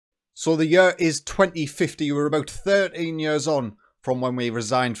So the year is 2050. We're about 13 years on from when we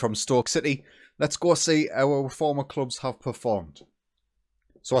resigned from Stoke City. Let's go see how our former clubs have performed.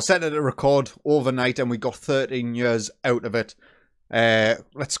 So I set it to record overnight and we got 13 years out of it.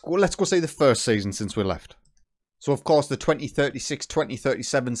 Let's go see the first season since we left. So of course the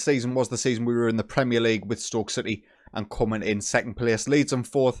 2036-2037 season was the season we were in the Premier League with Stoke City and coming in second place. Leeds in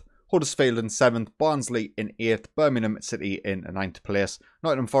fourth, Huddersfield in 7th, Barnsley in 8th, Birmingham City in 9th place,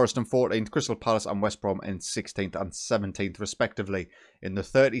 Nottingham Forest in 14th, Crystal Palace and West Brom in 16th and 17th respectively. In the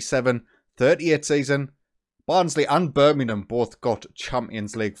 37-38 season, Barnsley and Birmingham both got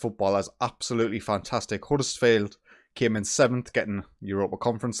Champions League football. That's absolutely fantastic. Huddersfield came in 7th, getting Europa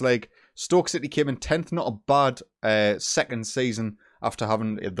Conference League. Stoke City came in 10th, not a bad second season after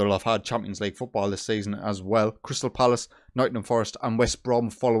they'll have had Champions League football this season as well. Crystal Palace, Nottingham Forest and West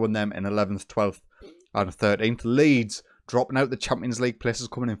Brom following them in 11th, 12th and 13th. Leeds dropping out the Champions League places,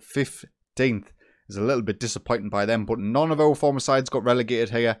 coming in 15th. Is a little bit disappointing by them, but none of our former sides got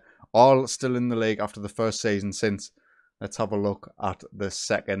relegated here. All still in the league after the first season since. Let's have a look at the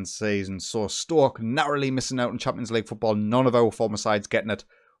second season. So Stoke narrowly missing out on Champions League football. None of our former sides getting it.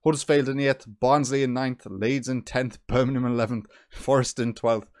 Huddersfield in 8th, Barnsley in 9th, Leeds in 10th, Birmingham in 11th, Forest in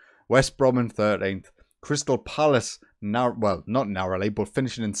 12th, West Brom in 13th, Crystal Palace, well, not narrowly, but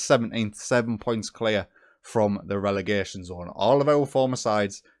finishing in 17th, 7 points clear from the relegation zone. All of our former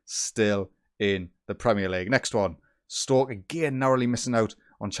sides still in the Premier League. Next one, Stoke again narrowly missing out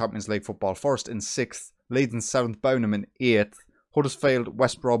on Champions League football. Forest in 6th, Leeds in 7th, Birmingham in 8th, Huddersfield,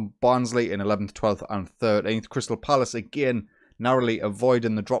 West Brom, Barnsley in 11th, 12th and 13th. Crystal Palace again narrowly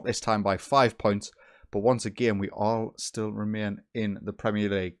avoiding the drop this time by 5 points. But once again, we all still remain in the Premier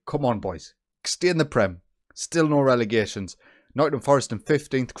League. Come on, boys. Stay in the Prem. Still no relegations. Nottingham Forest in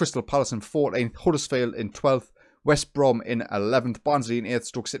 15th, Crystal Palace in 14th, Huddersfield in 12th, West Brom in 11th, Barnsley in 8th,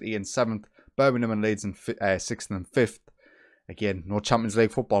 Stoke City in 7th, Birmingham and Leeds in 6th and 5th. Again, no Champions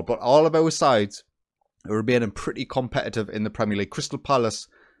League football, but all of our sides are remaining pretty competitive in the Premier League. Crystal Palace,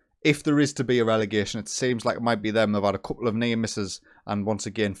 if there is to be a relegation, it seems like it might be them. They've had a couple of near misses and once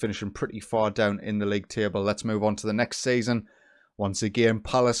again finishing pretty far down in the league table. Let's move on to the next season. Once again,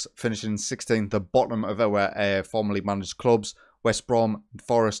 Palace finishing 16th, the bottom of our formerly managed clubs. West Brom,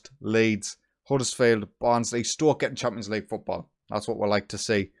 Forest, Leeds, Huddersfield, Barnsley, Stoke getting Champions League football. That's what we like to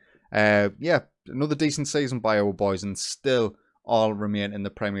see. Yeah, another decent season by our boys and still all remain in the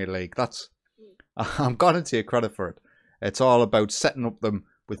Premier League. I'm going to take credit for it. It's all about setting up them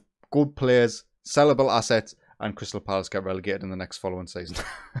with good players, sellable assets, and Crystal Palace get relegated in the next following season.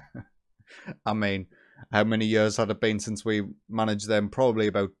 I mean, how many years had it been since we managed them? Probably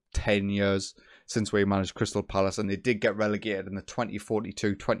about 10 years since we managed Crystal Palace, and they did get relegated in the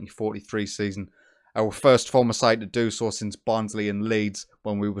 2042-2043 season. Our first former side to do so since Barnsley and Leeds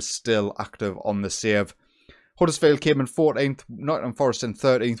when we were still active on the save. Huddersfield came in 14th, Nottingham Forest in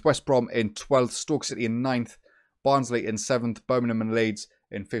 13th, West Brom in 12th, Stoke City in 9th, Barnsley in 7th, Birmingham and Leeds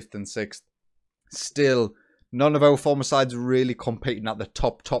in 5th and 6th. Still, none of our former sides really competing at the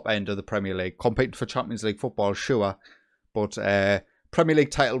top end of the Premier League. Competing for Champions League football, sure, but Premier League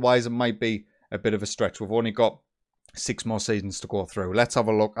title-wise, it might be a bit of a stretch. We've only got 6 more seasons to go through. Let's have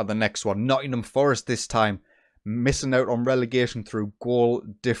a look at the next one. Nottingham Forest this time, missing out on relegation through goal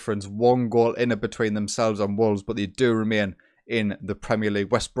difference. 1 goal in it between themselves and Wolves, but they do remain in the Premier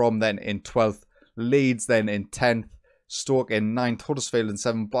League. West Brom then in 12th, Leeds then in 10th, Stoke in 9th, Huddersfield in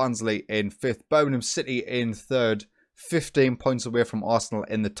 7th, Barnsley in 5th, Birmingham City in 3rd, 15 points away from Arsenal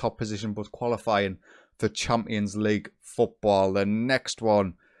in the top position, but qualifying for Champions League football. The next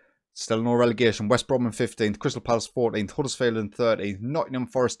one, still no relegation. West Brom in 15th, Crystal Palace 14th, Huddersfield in 13th, Nottingham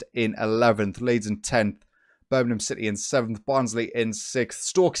Forest in 11th, Leeds in 10th, Birmingham City in 7th, Barnsley in 6th,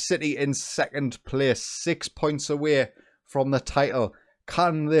 Stoke City in 2nd place, 6 points away from the title.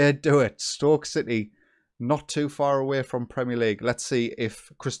 Can they do it? Stoke City not too far away from Premier League. Let's see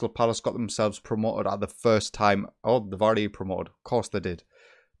if Crystal Palace got themselves promoted at the first time. Oh, they've already promoted. Of course they did.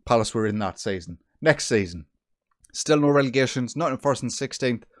 Palace were in that season. Next season, still no relegations. Nottingham Forest in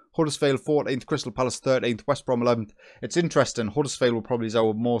 16th, Huddersfield 14th, Crystal Palace 13th, West Brom 11th. It's interesting. Huddersfield were probably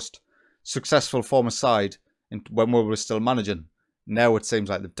our most successful former side when we were still managing. Now it seems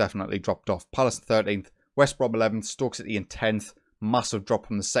like they've definitely dropped off. Palace 13th, West Brom 11th, Stoke City in 10th. Massive drop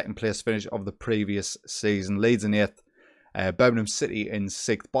from the 2nd place finish of the previous season. Leeds in 8th, Birmingham City in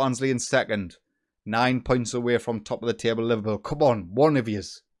 6th, Barnsley in 2nd. 9 points away from top of the table. Liverpool, come on, one of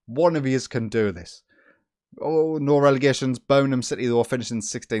yous can do this. Oh, no relegations. Birmingham City though finishing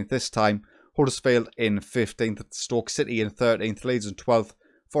 16th this time. Huddersfield in 15th, Stoke City in 13th, Leeds in 12th,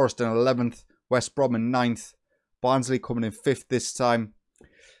 Forest in 11th, West Brom in 9th, Barnsley coming in 5th this time.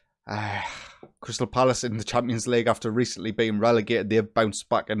 Crystal Palace in the Champions League after recently being relegated. They've bounced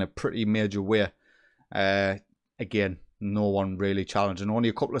back in a pretty major way. Again, no one really challenging. Only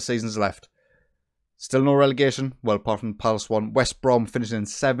a couple of seasons left. Still no relegation. Well, apart from Palace one. West Brom finishing in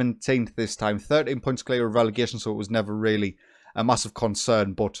 17th this time. 13 points clear of relegation, so it was never really a massive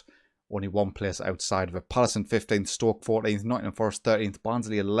concern, but only one place outside of it. Palace in 15th, Stoke 14th, Nottingham Forest 13th,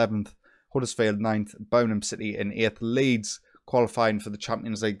 Barnsley 11th, Huddersfield 9th, Birmingham City in 8th, Leeds qualifying for the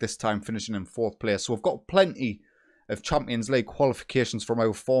Champions League, this time finishing in 4th place. So we've got plenty of Champions League qualifications from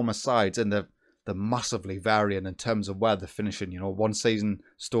our former sides, and they're massively varying in terms of where they're finishing. You know, one season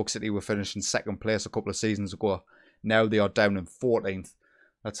Stoke City were finishing 2nd place a couple of seasons ago. Now they are down in 14th.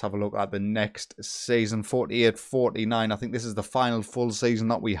 Let's have a look at the next season, 48-49. I think this is the final full season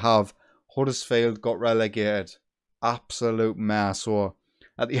that we have. Huddersfield got relegated. Absolute mess. So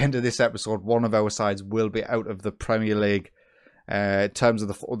at the end of this episode, one of our sides will be out of the Premier League. In terms of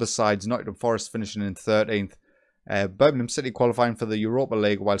the other sides, Nottingham Forest finishing in 13th. Birmingham City qualifying for the Europa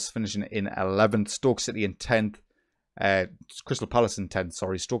League whilst finishing in 11th. Stoke City in 10th. Crystal Palace in 10th,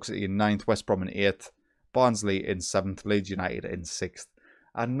 sorry. Stoke City in 9th. West Brom in 8th. Barnsley in 7th. Leeds United in 6th.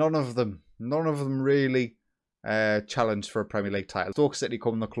 And none of them really challenged for a Premier League title. Stoke City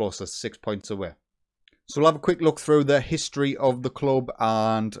coming the closest, 6 points away. So we'll have a quick look through the history of the club,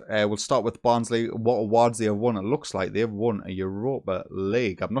 and we'll start with Barnsley. What awards they have won. It looks like they've won a Europa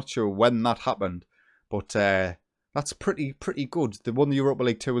League. I'm not sure when that happened, but that's pretty good. They won the Europa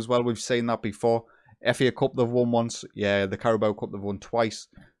League too as well. We've seen that before. FA Cup they've won once. Yeah, the Carabao Cup they've won twice.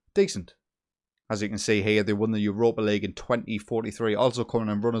 Decent. As you can see here, they won the Europa League in 2043. Also coming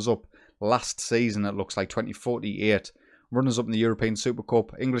in runners-up last season, it looks like 2048. Runners-up in the European Super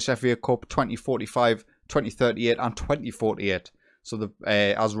Cup, English FA Cup 2045, 2038 and 2048. So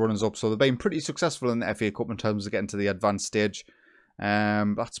as runners-up. So they've been pretty successful in the FA Cup in terms of getting to the advanced stage.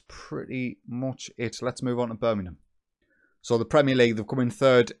 That's pretty much it. Let's move on to Birmingham. So the Premier League, they've come in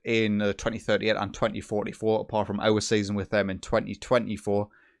 3rd in 2038 and 2044, apart from our season with them in 2024.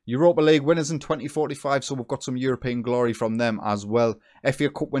 Europa League winners in 2045, so we've got some European glory from them as well. FA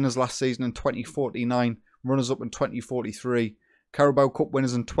Cup winners last season in 2049, runners-up in 2043. Carabao Cup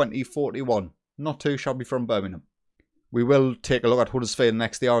winners in 2041. Not too shabby from Birmingham. We will take a look at Huddersfield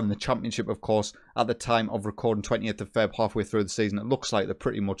next. They are in the Championship, of course, at the time of recording, 28th of Feb, halfway through the season. It looks like they're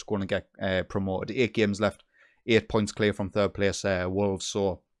pretty much going to get promoted. 8 games left, 8 points clear from 3rd place Wolves,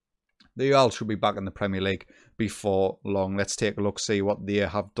 so they all should be back in the Premier League before long. Let's take a look, see what they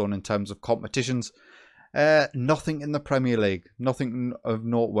have done in terms of competitions. Nothing in the Premier League. Nothing of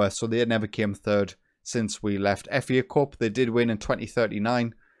note worth. So they never came 3rd since we left. FA Cup, they did win in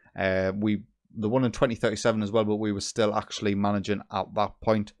 2039. They won in 2037 as well, but we were still actually managing at that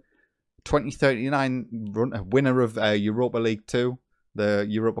point. 2039, winner of Europa League 2, the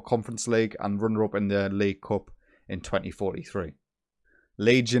Europa Conference League, and runner-up in the League Cup in 2043.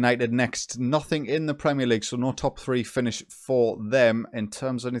 Leeds United next. Nothing in the Premier League, so no top 3 finish for them. In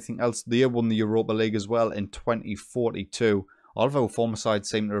terms of anything else, they won the Europa League as well in 2042. All of our former sides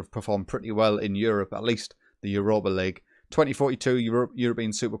seem to have performed pretty well in Europe, at least the Europa League. 2042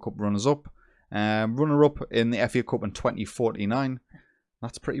 European Super Cup runners-up. Runner-up in the FA Cup in 2049.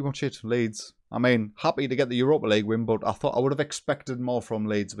 That's pretty much it, Leeds. I mean, happy to get the Europa League win, but I thought I would have expected more from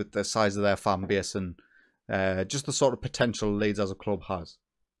Leeds with the size of their fan base and just the sort of potential Leeds as a club has.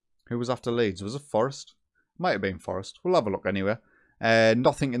 Who was after Leeds? Was it Forest? Might have been Forest. We'll have a look anyway.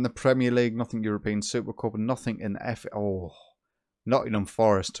 Nothing in the Premier League, nothing European Super Cup, and nothing in the FA. Oh, Nottingham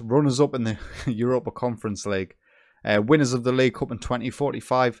Forest. Runners-up in the Europa Conference League. Winners of the League Cup in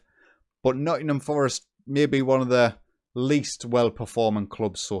 2045. But Nottingham Forest may be one of the least well-performing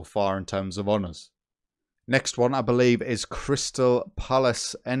clubs so far in terms of honours. Next one, I believe, is Crystal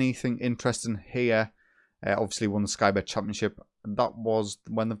Palace. Anything interesting here? Obviously won the Sky Bet Championship. That was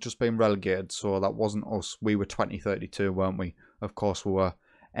when they've just been relegated, so that wasn't us. We were 2032, weren't we? Of course we were.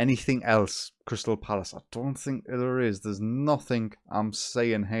 Anything else, Crystal Palace? I don't think there is. There's nothing I'm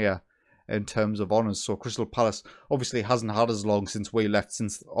saying here in terms of honours. So Crystal Palace obviously hasn't had as long since we left,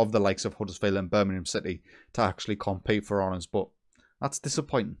 since of the likes of Huddersfield and Birmingham City, to actually compete for honours, but that's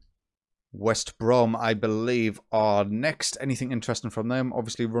disappointing. West Brom, I believe, are next. Anything interesting from them?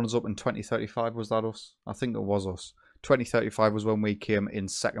 Obviously, runners-up in 2035. Was that us? I think it was us. 2035 was when we came in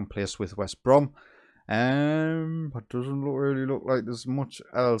 2nd place with West Brom. But doesn't really look like there's much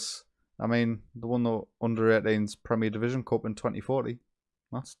else. I mean, they won the Under-18s Premier Division Cup in 2040.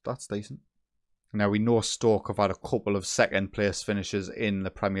 That's decent. Now, we know Stoke have had a couple of 2nd place finishes in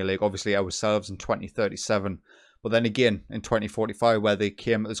the Premier League. Obviously, ourselves in 2037. But then again, in 2045, where they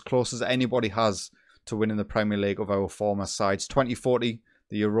came as close as anybody has to winning the Premier League of our former sides. 2040,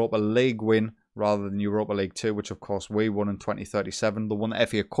 the Europa League win rather than Europa League 2, which of course we won in 2037. They won the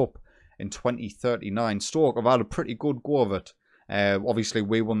FA Cup in 2039. Stoke have had a pretty good go of it. Obviously,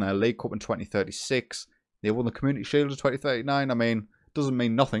 we won their League Cup in 2036. They won the Community Shield in 2039. I mean, doesn't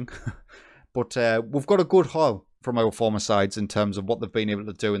mean nothing. But we've got a good haul from our former sides in terms of what they've been able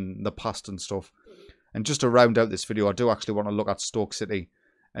to do in the past and stuff. And just to round out this video, I do actually want to look at Stoke City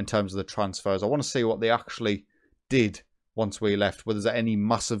in terms of the transfers. I want to see what they actually did once we left. Was there any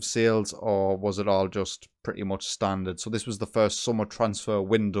massive sales, or was it all just pretty much standard? So this was the first summer transfer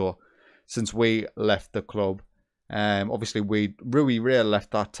window since we left the club. Obviously, Rui Rea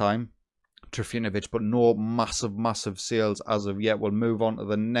left that time, Trifinovic, but no massive sales as of yet. We'll move on to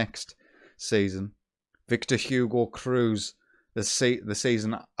the next season. Victor Hugo Cruz, the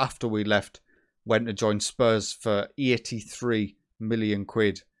season after we left, went to join Spurs for 83 million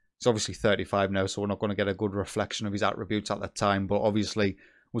quid. He's obviously 35 now, so we're not going to get a good reflection of his attributes at that time, but obviously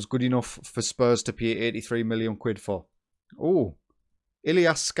was good enough for Spurs to pay 83 million quid for. Oh,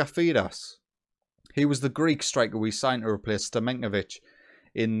 Ilias Skafidas. He was the Greek striker we signed to replace Stamenkovic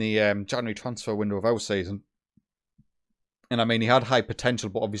in the January transfer window of our season. And I mean, he had high potential,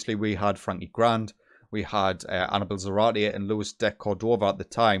 but obviously we had Frankie Grand, we had Annabel Zarate and Luis de Cordova at the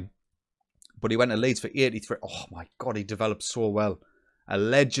time. But he went to Leeds for 83. Oh my God, he developed so well. A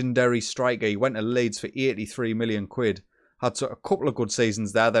legendary striker. He went to Leeds for 83 million quid. Had a couple of good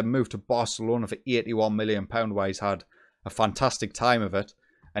seasons there. Then moved to Barcelona for £81 million, where he's had a fantastic time of it.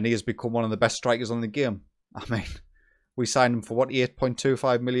 And he has become one of the best strikers on the game. I mean, we signed him for what,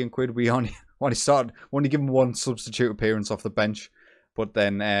 8.25 million quid. We only give him one substitute appearance off the bench. But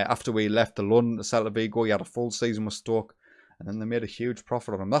then after we left the London to Celta Vigo, he had a full season with Stoke. And then they made a huge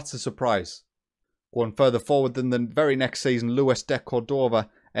profit on him. That's a surprise. Going further forward than the very next season, Luis de Cordova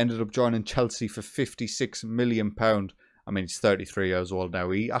ended up joining Chelsea for £56 million. I mean, he's 33 years old now.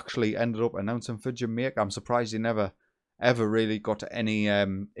 He actually ended up announcing for Jamaica. I'm surprised he never, ever really got any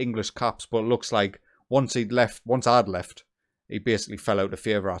English caps. But it looks like once I'd left, he basically fell out of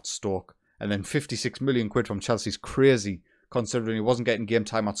favour at Stoke. And then 56 million quid from Chelsea's crazy, considering he wasn't getting game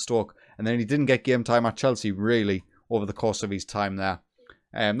time at Stoke. And then he didn't get game time at Chelsea, really, over the course of his time there.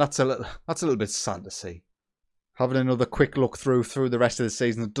 That's a little bit sad to see. Having another quick look through the rest of the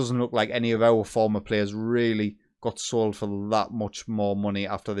season, it doesn't look like any of our former players really got sold for that much more money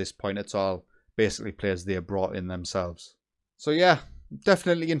after this point. It's all basically players they brought in themselves. So yeah,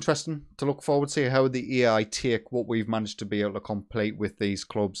 definitely interesting to look forward to see how the AI take what we've managed to be able to complete with these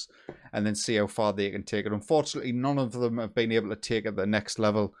clubs and then see how far they can take it. Unfortunately, none of them have been able to take it the next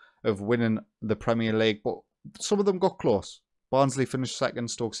level of winning the Premier League, but some of them got close. Barnsley finished second,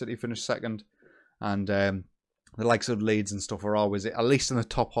 Stoke City finished second, and the likes of Leeds and stuff are always at least in the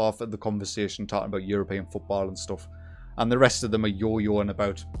top half of the conversation, talking about European football and stuff. And the rest of them are yo-yoing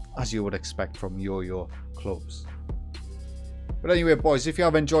about, as you would expect from yo-yo clubs. But anyway, boys, if you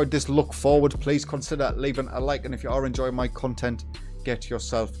have enjoyed this look forward, please consider leaving a like, and if you are enjoying my content, get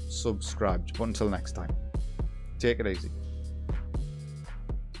yourself subscribed. But until next time, take it easy.